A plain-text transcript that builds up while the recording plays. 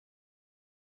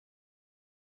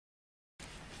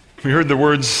We heard the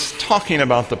words talking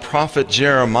about the prophet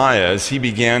Jeremiah as he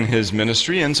began his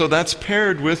ministry, and so that's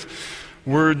paired with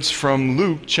words from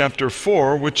Luke chapter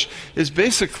 4, which is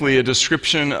basically a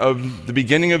description of the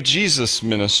beginning of Jesus'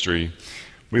 ministry.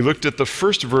 We looked at the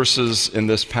first verses in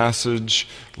this passage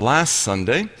last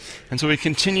Sunday, and so we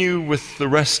continue with the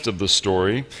rest of the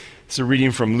story. It's a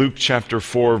reading from Luke chapter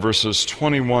 4, verses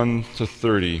 21 to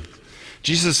 30.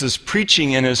 Jesus is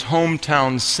preaching in his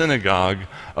hometown synagogue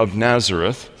of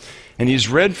Nazareth, and he's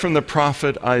read from the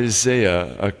prophet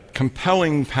Isaiah, a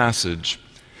compelling passage.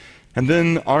 And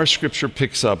then our scripture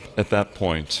picks up at that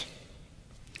point.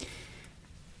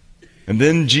 And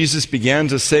then Jesus began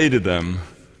to say to them,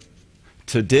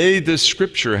 "Today this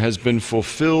scripture has been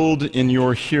fulfilled in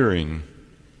your hearing."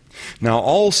 Now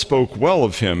all spoke well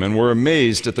of him and were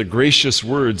amazed at the gracious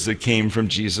words that came from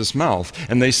Jesus' mouth.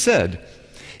 And they said,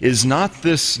 "Is not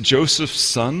this Joseph's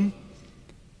son?"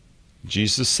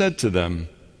 Jesus said to them,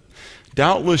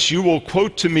 "Doubtless you will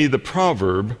quote to me the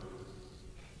proverb,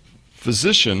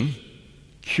 'Physician,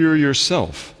 cure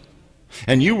yourself.'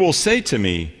 And you will say to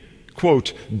me,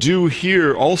 quote, 'Do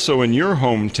here also in your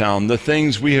hometown the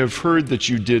things we have heard that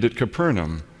you did at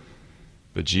Capernaum.'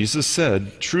 But Jesus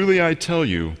said, 'Truly I tell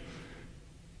you,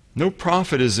 no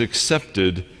prophet is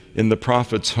accepted in the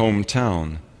prophet's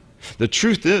hometown. The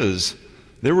truth is,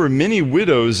 there were many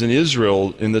widows in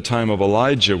Israel in the time of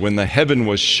Elijah when the heaven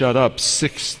was shut up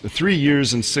 3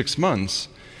 years and 6 months,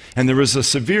 and there was a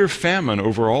severe famine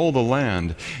over all the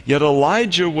land. Yet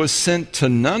Elijah was sent to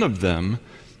none of them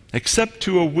except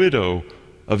to a widow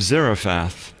of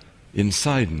Zarephath in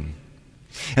Sidon.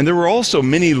 And there were also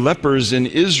many lepers in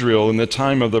Israel in the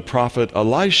time of the prophet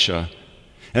Elisha,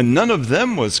 and none of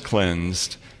them was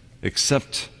cleansed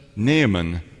except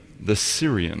Naaman the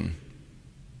Syrian."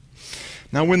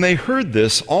 Now when they heard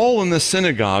this, all in the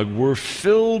synagogue were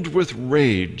filled with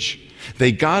rage.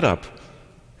 They got up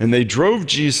and they drove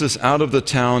Jesus out of the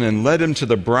town and led him to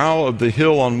the brow of the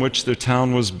hill on which the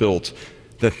town was built,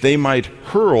 that they might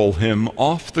hurl him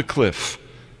off the cliff.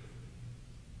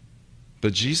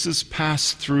 But Jesus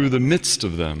passed through the midst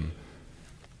of them,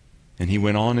 and he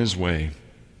went on his way.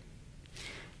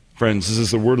 Friends, this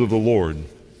is the word of the Lord.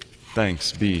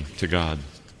 Thanks be to God.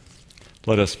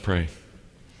 Let us pray.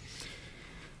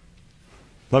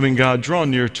 Loving God, draw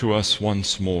near to us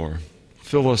once more.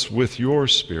 Fill us with your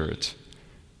Spirit.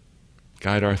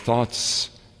 Guide our thoughts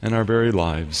and our very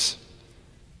lives.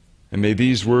 And may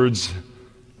these words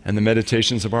and the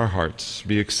meditations of our hearts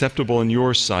be acceptable in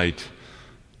your sight,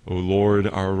 O Lord,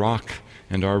 our rock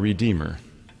and our Redeemer.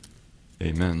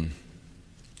 Amen.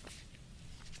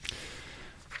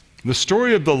 The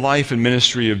story of the life and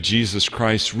ministry of Jesus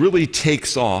Christ really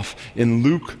takes off in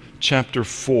Luke chapter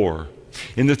 4.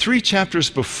 In the 3 chapters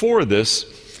before this,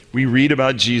 we read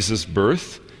about Jesus'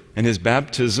 birth and his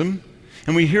baptism,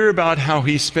 and we hear about how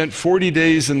he spent 40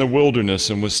 days in the wilderness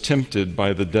and was tempted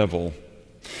by the devil.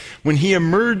 When he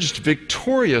emerged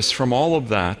victorious from all of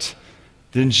that,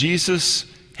 then Jesus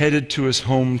headed to his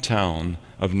hometown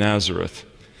of Nazareth.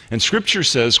 And Scripture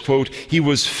says, quote, "He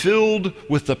was filled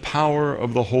with the power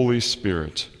of the Holy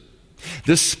Spirit."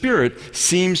 This Spirit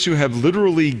seems to have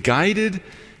literally guided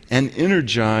and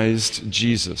energized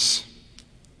Jesus.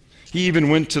 He even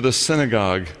went to the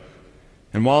synagogue,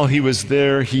 and while he was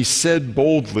there, he said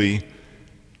boldly,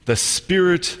 "The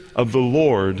Spirit of the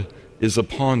Lord is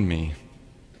upon me."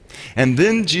 And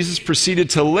then Jesus proceeded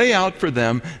to lay out for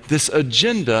them this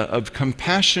agenda of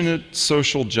compassionate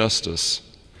social justice.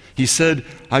 He said,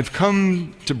 "I've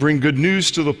come to bring good news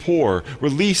to the poor,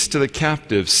 release to the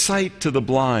captives, sight to the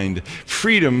blind,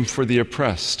 freedom for the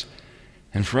oppressed,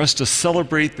 and for us to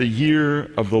celebrate the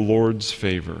year of the Lord's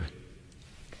favor."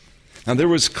 Now there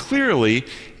was clearly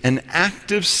an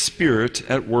active spirit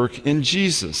at work in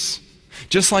Jesus,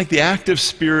 just like the active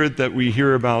spirit that we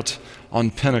hear about on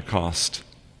Pentecost.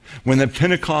 When at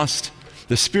Pentecost,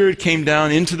 the Spirit came down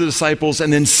into the disciples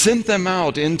and then sent them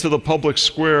out into the public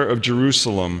square of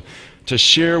Jerusalem to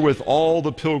share with all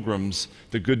the pilgrims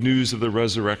the good news of the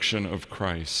resurrection of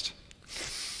Christ.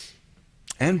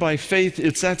 And by faith,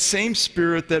 it's that same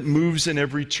Spirit that moves in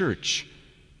every church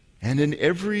and in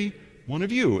every one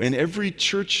of you, in every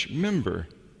church member.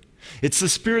 It's the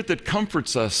Spirit that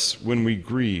comforts us when we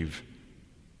grieve,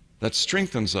 that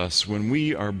strengthens us when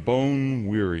we are bone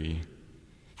weary,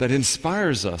 that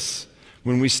inspires us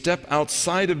when we step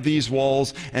outside of these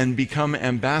walls and become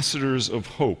ambassadors of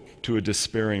hope to a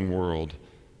despairing world.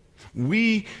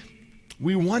 We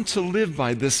want to live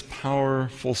by this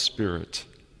powerful Spirit.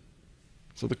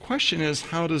 So the question is,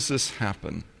 how does this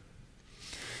happen?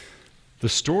 The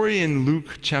story in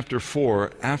Luke chapter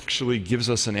 4 actually gives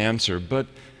us an answer, but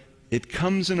it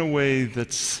comes in a way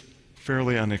that's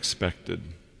fairly unexpected.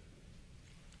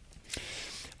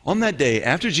 On that day,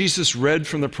 after Jesus read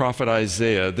from the prophet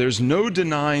Isaiah, there's no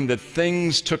denying that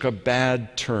things took a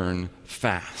bad turn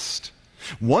fast.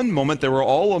 One moment they were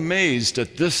all amazed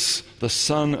at this, the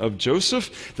son of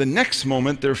Joseph. The next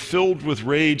moment they're filled with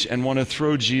rage and want to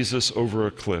throw Jesus over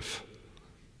a cliff.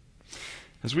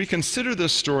 As we consider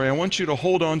this story, I want you to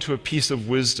hold on to a piece of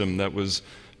wisdom that was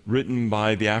written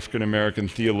by the African-American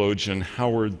theologian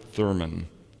Howard Thurman.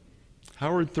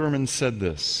 Howard Thurman said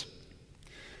this: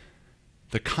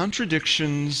 "The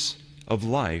contradictions of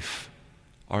life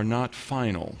are not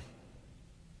final."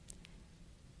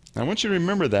 Now, I want you to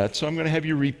remember that, so I'm going to have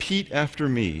you repeat after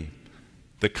me.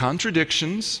 The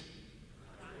contradictions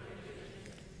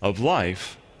of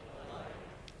life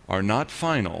are not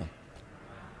final.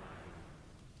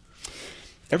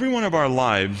 Every one of our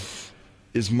lives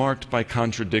is marked by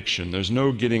contradiction. There's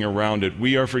no getting around it.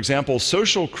 We are, for example,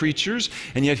 social creatures,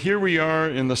 and yet here we are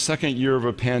in the second year of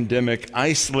a pandemic,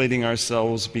 isolating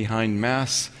ourselves behind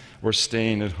masks or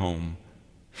staying at home.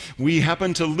 We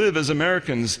happen to live as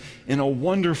Americans in a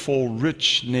wonderful,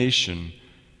 rich nation,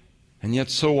 and yet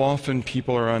so often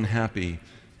people are unhappy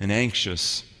and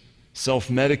anxious,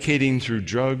 self-medicating through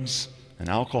drugs and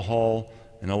alcohol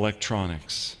and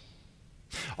electronics.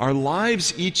 Our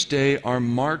lives each day are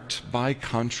marked by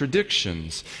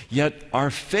contradictions, yet our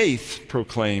faith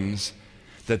proclaims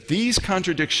that these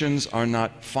contradictions are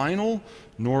not final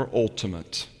nor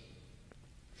ultimate.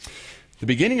 The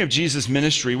beginning of Jesus'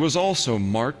 ministry was also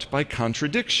marked by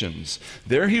contradictions.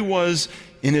 There he was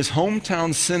in his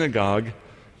hometown synagogue,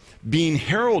 being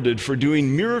heralded for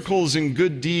doing miracles and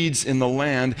good deeds in the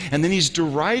land, and then he's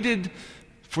derided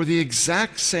for the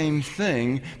exact same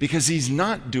thing because he's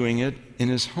not doing it in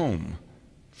his home.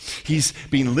 He's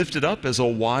being lifted up as a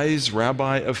wise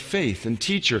rabbi of faith and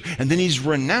teacher, and then he's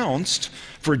renounced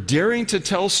for daring to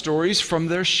tell stories from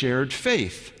their shared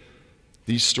faith.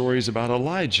 These stories about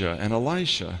Elijah and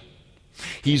Elisha.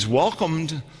 He's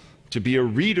welcomed to be a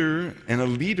reader and a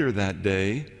leader that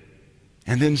day,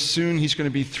 and then soon he's going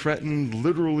to be threatened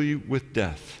literally with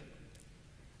death.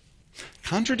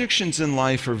 Contradictions in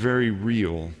life are very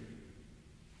real,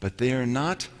 but they are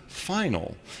not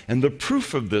final. And the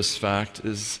proof of this fact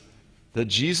is that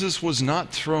Jesus was not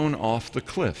thrown off the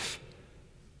cliff.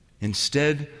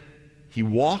 Instead, he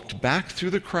walked back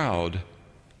through the crowd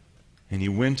and he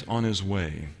went on his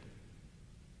way.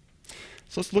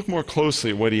 So let's look more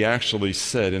closely at what he actually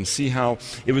said and see how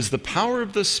it was the power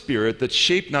of the Spirit that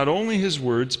shaped not only his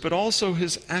words, but also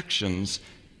his actions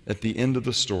at the end of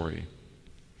the story.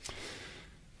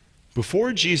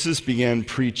 Before Jesus began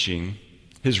preaching,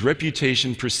 his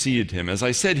reputation preceded him. As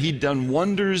I said, he'd done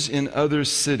wonders in other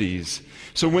cities.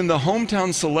 So when the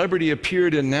hometown celebrity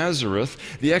appeared in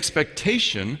Nazareth, the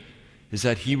expectation is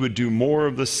that he would do more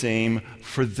of the same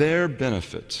for their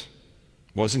benefit.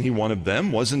 Wasn't he one of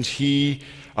them? Wasn't he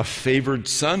a favored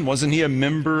son? Wasn't he a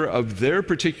member of their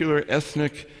particular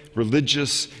ethnic,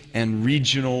 religious, and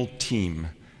regional team?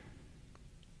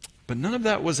 But none of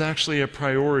that was actually a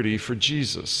priority for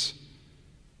Jesus.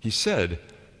 He said,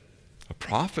 a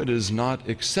prophet is not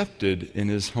accepted in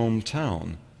his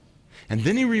hometown. And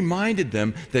then he reminded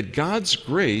them that God's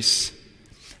grace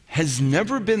has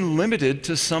never been limited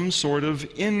to some sort of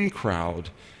in-crowd.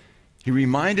 He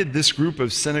reminded this group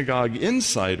of synagogue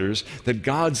insiders that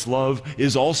God's love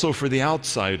is also for the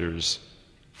outsiders,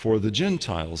 for the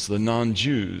Gentiles, the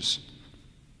non-Jews.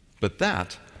 But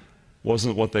that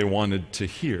wasn't what they wanted to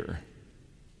hear.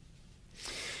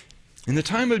 In the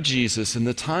time of Jesus, in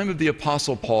the time of the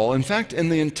Apostle Paul, in fact, in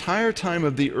the entire time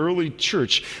of the early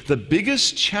church, the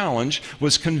biggest challenge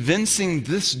was convincing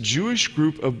this Jewish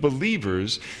group of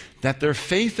believers that their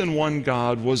faith in one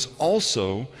God was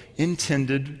also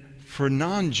intended for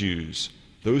non-Jews,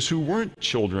 those who weren't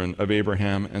children of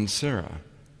Abraham and Sarah.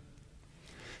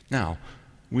 Now,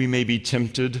 we may be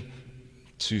tempted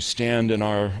to stand in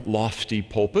our lofty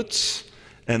pulpits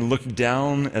and look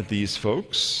down at these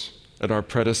folks, at our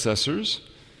predecessors,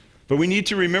 but we need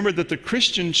to remember that the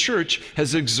Christian church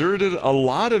has exerted a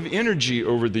lot of energy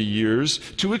over the years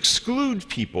to exclude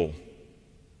people.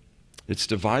 It's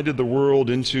divided the world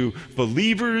into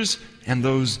believers and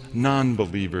those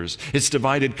non-believers. It's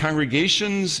divided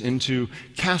congregations into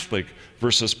Catholic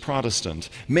versus Protestant,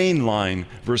 mainline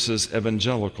versus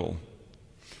evangelical.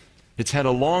 It's had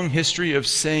a long history of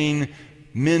saying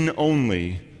men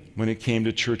only when it came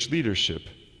to church leadership,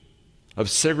 of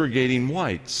segregating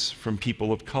whites from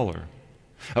people of color,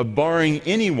 of barring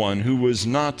anyone who was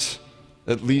not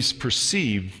at least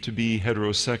perceived to be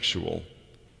heterosexual,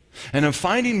 and of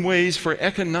finding ways for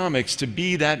economics to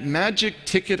be that magic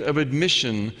ticket of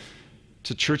admission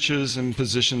to churches and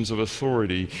positions of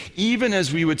authority, even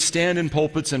as we would stand in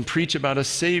pulpits and preach about a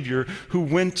Savior who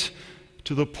went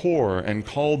to the poor and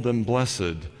called them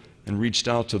blessed and reached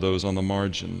out to those on the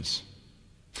margins.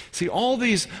 See, all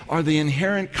these are the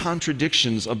inherent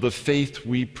contradictions of the faith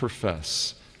we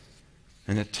profess.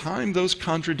 And at times those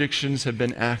contradictions have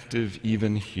been active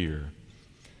even here.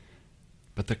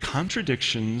 But the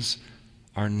contradictions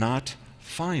are not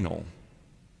final.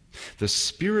 The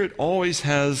Spirit always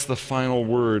has the final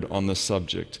word on the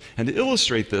subject. And to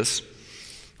illustrate this,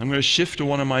 I'm going to shift to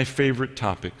one of my favorite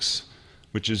topics,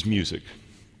 which is music.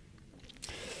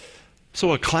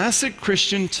 So a classic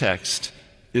Christian text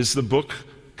is the book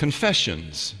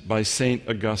Confessions by St.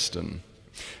 Augustine.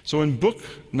 So in book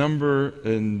number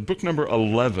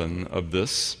 11 of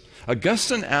this,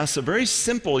 Augustine asks a very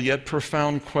simple yet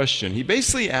profound question. He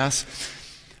basically asks,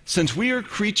 since we are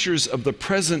creatures of the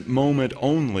present moment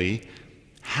only,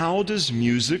 how does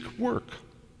music work?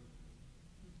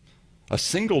 A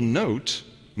single note,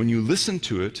 when you listen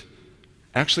to it,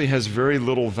 actually has very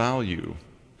little value.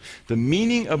 The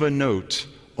meaning of a note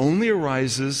only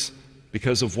arises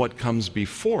because of what comes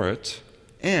before it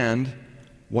and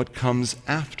what comes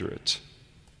after it.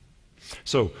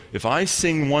 So, if I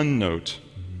sing one note,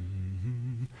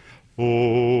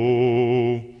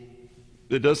 oh,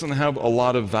 it doesn't have a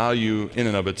lot of value in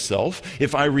and of itself.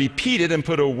 If I repeat it and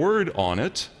put a word on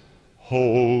it,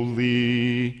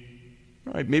 holy,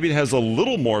 right, maybe it has a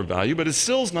little more value, but it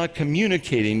still is not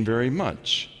communicating very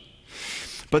much.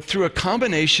 But through a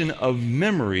combination of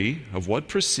memory of what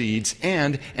precedes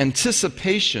and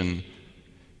anticipation,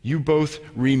 you both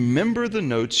remember the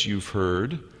notes you've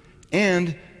heard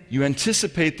and you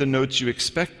anticipate the notes you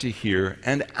expect to hear,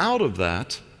 and out of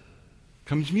that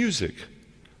comes music.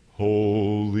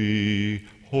 Holy,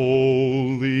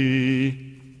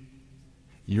 holy.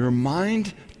 Your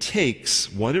mind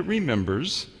takes what it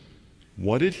remembers,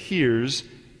 what it hears,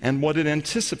 and what it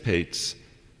anticipates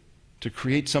to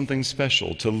create something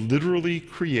special, to literally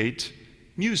create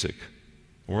music,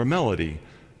 or a melody,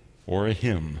 or a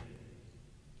hymn.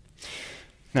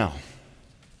 Now,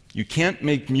 you can't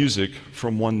make music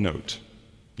from one note.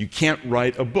 You can't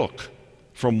write a book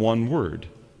from one word.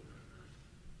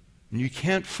 And you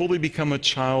can't fully become a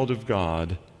child of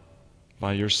God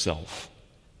by yourself.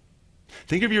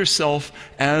 Think of yourself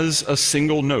as a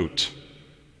single note.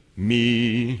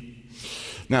 Me.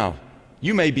 Now,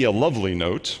 you may be a lovely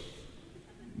note,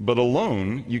 but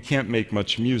alone you can't make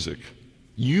much music.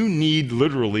 You need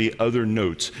literally other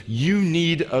notes. You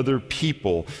need other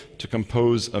people to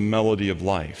compose a melody of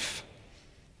life.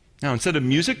 Now, instead of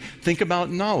music, think about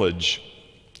knowledge.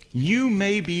 You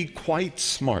may be quite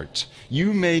smart.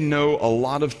 You may know a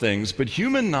lot of things, but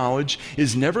human knowledge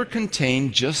is never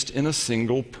contained just in a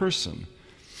single person.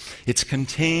 It's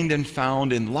contained and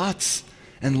found in lots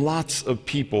and lots of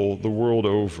people the world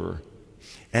over.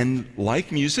 And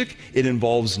like music, it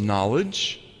involves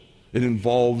knowledge, it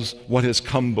involves what has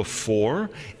come before,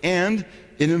 and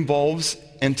it involves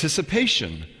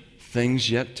anticipation, things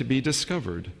yet to be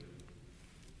discovered.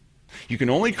 You can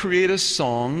only create a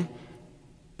song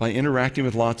by interacting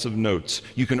with lots of notes.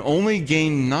 You can only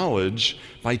gain knowledge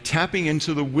by tapping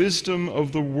into the wisdom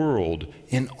of the world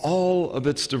in all of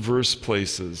its diverse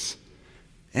places.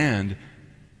 And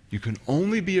you can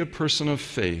only be a person of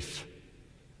faith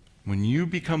when you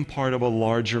become part of a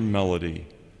larger melody,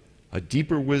 a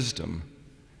deeper wisdom,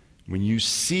 when you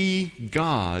see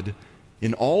God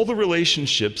in all the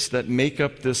relationships that make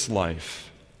up this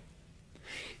life.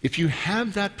 If you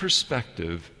have that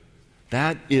perspective,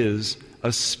 that is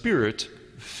a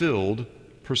Spirit-filled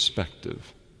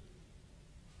perspective.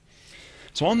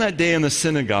 So on that day in the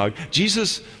synagogue,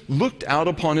 Jesus looked out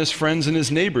upon his friends and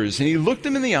his neighbors, and he looked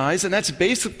them in the eyes, and that's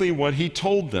basically what he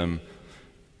told them.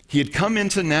 He had come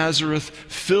into Nazareth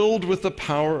filled with the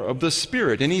power of the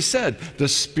Spirit, and he said, "The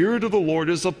Spirit of the Lord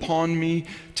is upon me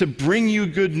to bring you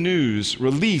good news,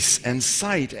 release and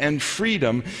sight and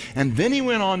freedom." And then he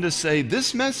went on to say,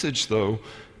 this message, though,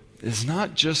 is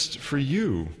not just for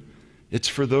you. It's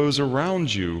for those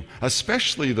around you,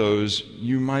 especially those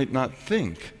you might not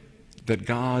think that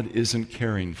God isn't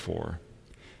caring for.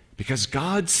 Because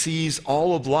God sees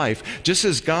all of life, just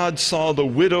as God saw the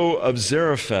widow of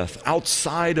Zarephath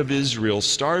outside of Israel,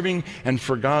 starving and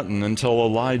forgotten until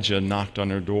Elijah knocked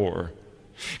on her door.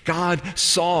 God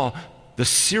saw the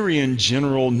Syrian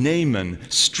general Naaman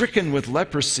stricken with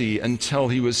leprosy until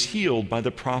he was healed by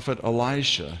the prophet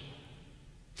Elisha.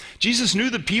 Jesus knew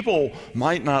that people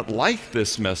might not like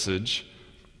this message,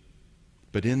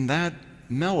 but in that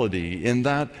melody, in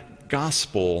that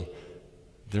gospel,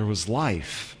 there was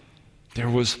life. There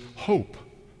was hope.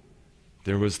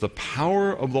 there was the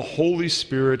power of the Holy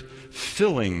Spirit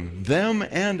filling them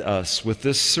and us with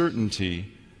this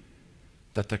certainty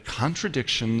that the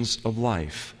contradictions of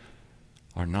life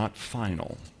are not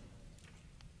final.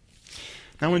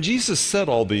 Now, when Jesus said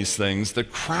all these things, the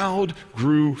crowd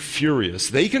grew furious.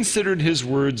 They considered his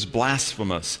words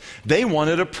blasphemous. They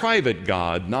wanted a private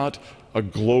God, not a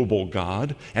global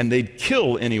God, and they'd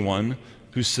kill anyone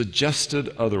who suggested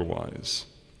otherwise.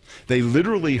 They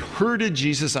literally herded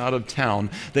Jesus out of town.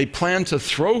 They planned to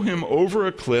throw him over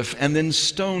a cliff and then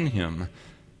stone him.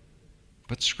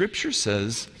 But Scripture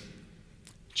says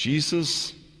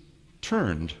Jesus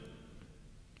turned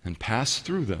and passed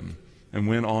through them and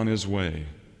went on his way.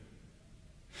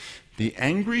 The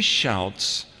angry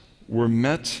shouts were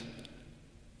met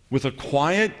with a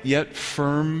quiet yet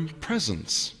firm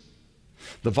presence.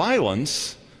 The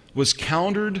violence was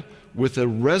countered with a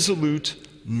resolute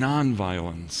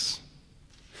nonviolence.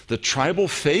 The tribal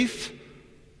faith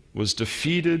was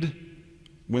defeated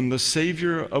when the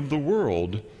Savior of the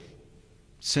world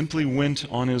simply went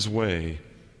on his way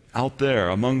out there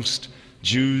amongst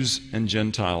Jews and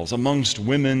Gentiles, amongst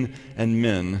women and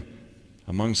men,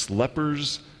 amongst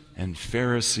lepers and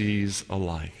Pharisees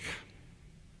alike.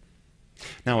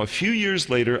 Now, a few years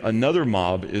later, another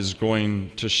mob is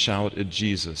going to shout at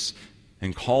Jesus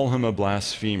and call him a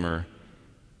blasphemer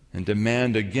and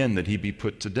demand again that he be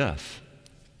put to death.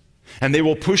 And they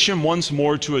will push him once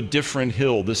more to a different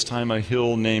hill, this time a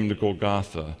hill named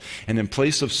Golgotha. And in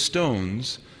place of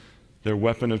stones, their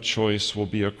weapon of choice will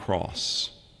be a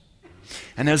cross.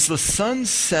 And as the sun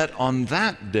set on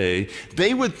that day,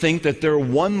 they would think that their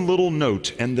one little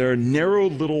note and their narrow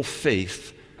little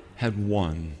faith had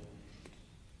won.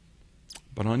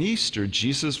 But on Easter,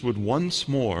 Jesus would once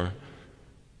more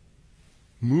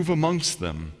move amongst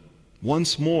them.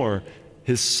 Once more,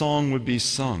 his song would be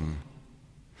sung.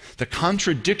 The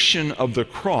contradiction of the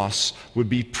cross would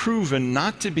be proven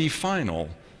not to be final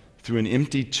through an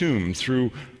empty tomb,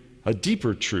 through a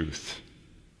deeper truth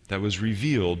that was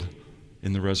revealed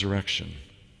in the resurrection.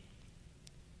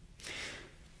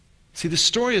 See, the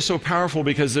story is so powerful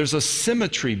because there's a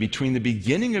symmetry between the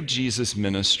beginning of Jesus'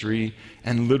 ministry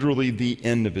and literally the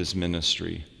end of his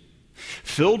ministry.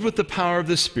 Filled with the power of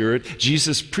the Spirit,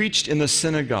 Jesus preached in the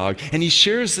synagogue, and he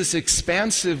shares this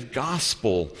expansive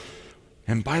gospel.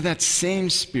 And by that same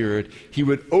Spirit, he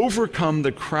would overcome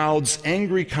the crowd's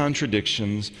angry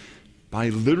contradictions by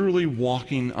literally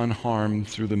walking unharmed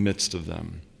through the midst of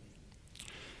them.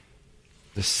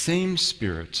 The same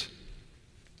Spirit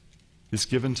is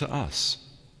given to us.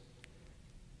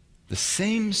 The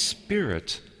same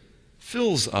Spirit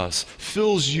fills us,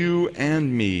 fills you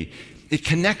and me. It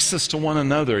connects us to one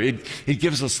another. It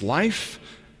gives us life.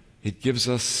 It gives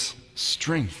us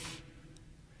strength.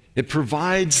 It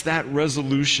provides that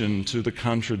resolution to the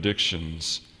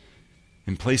contradictions.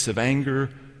 In place of anger,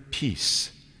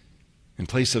 peace. In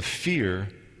place of fear,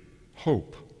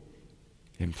 hope.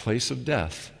 In place of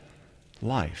death,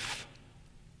 life.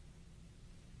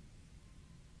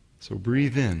 So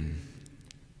breathe in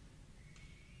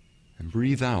and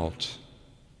breathe out.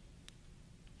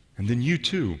 And then you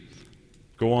too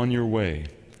go on your way,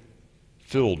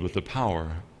 filled with the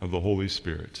power of the Holy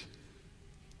Spirit.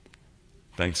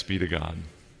 Thanks be to God.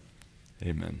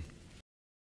 Amen.